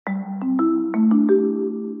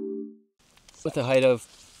With a height of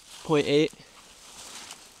 0.8,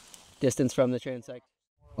 distance from the transect.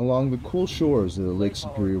 Along the cool shores of the Lake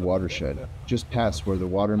Superior watershed, just past where the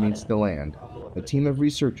water meets the land, a team of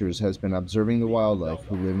researchers has been observing the wildlife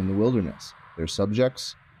who live in the wilderness. Their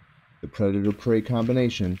subjects, the predator-prey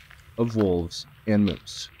combination of wolves and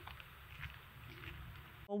moose.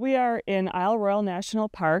 We are in Isle Royale National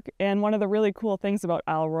Park, and one of the really cool things about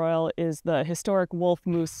Isle Royale is the historic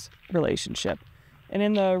wolf-moose relationship. And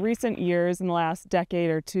in the recent years, in the last decade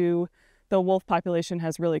or two, the wolf population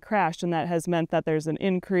has really crashed, and that has meant that there's an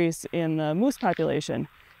increase in the moose population.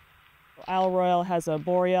 Isle Royale has a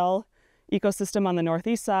boreal ecosystem on the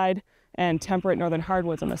northeast side and temperate northern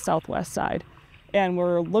hardwoods on the southwest side. And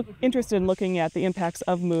we're interested in looking at the impacts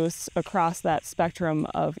of moose across that spectrum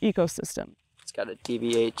of ecosystem. It's got a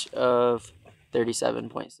TVH of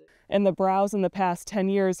 37.6. And the browse in the past 10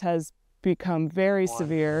 years has become very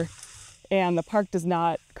severe, and the park does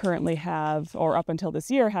not currently have, or up until this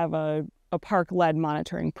year, have a park-led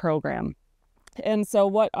monitoring program. And so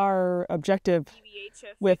what our objective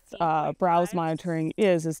with browse monitoring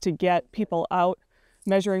is to get people out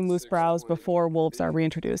measuring moose browse before wolves are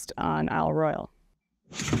reintroduced on Isle Royale.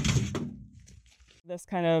 This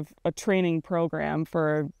kind of a training program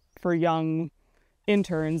for young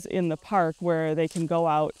interns in the park where they can go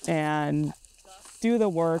out and do the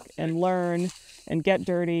work and learn and get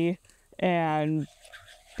dirty and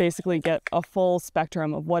basically get a full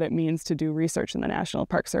spectrum of what it means to do research in the National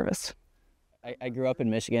Park Service. I grew up in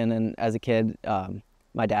Michigan, and as a kid,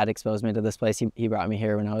 my dad exposed me to this place. He brought me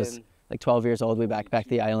here when I was like 12 years old. We backpacked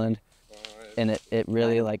the island, and it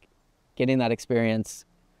really, like, getting that experience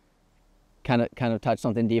kind of touched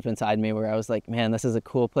something deep inside me where I was like, man, this is a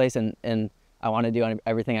cool place, and I want to do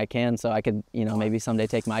everything I can so I could, maybe someday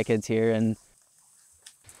take my kids here. And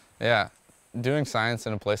yeah, doing science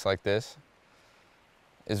in a place like this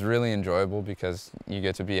is really enjoyable because you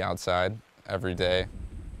get to be outside every day.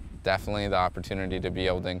 Definitely the opportunity to be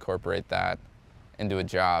able to incorporate that into a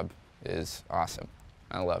job is awesome.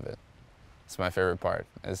 I love it. It's my favorite part,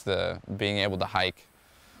 is the being able to hike,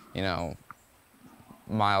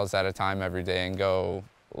 miles at a time every day and go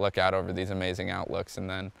look out over these amazing outlooks, and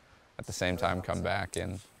then at the same time come back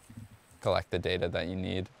and collect the data that you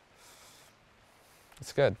need.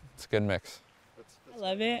 It's good. It's a good mix. I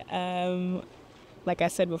love it. Like I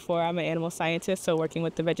said before, I'm an animal scientist, so working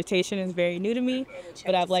with the vegetation is very new to me,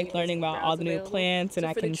 but I've liked learning about all the new plants, and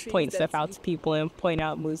I can point stuff out to people and point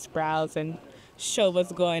out moose browse and show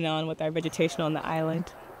what's going on with our vegetation on the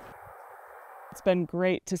island. It's been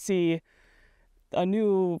great to see a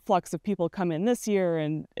new flux of people come in this year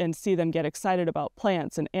and see them get excited about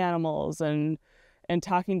plants and animals and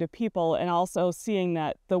talking to people, and also seeing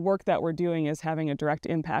that the work that we're doing is having a direct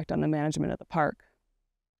impact on the management of the park.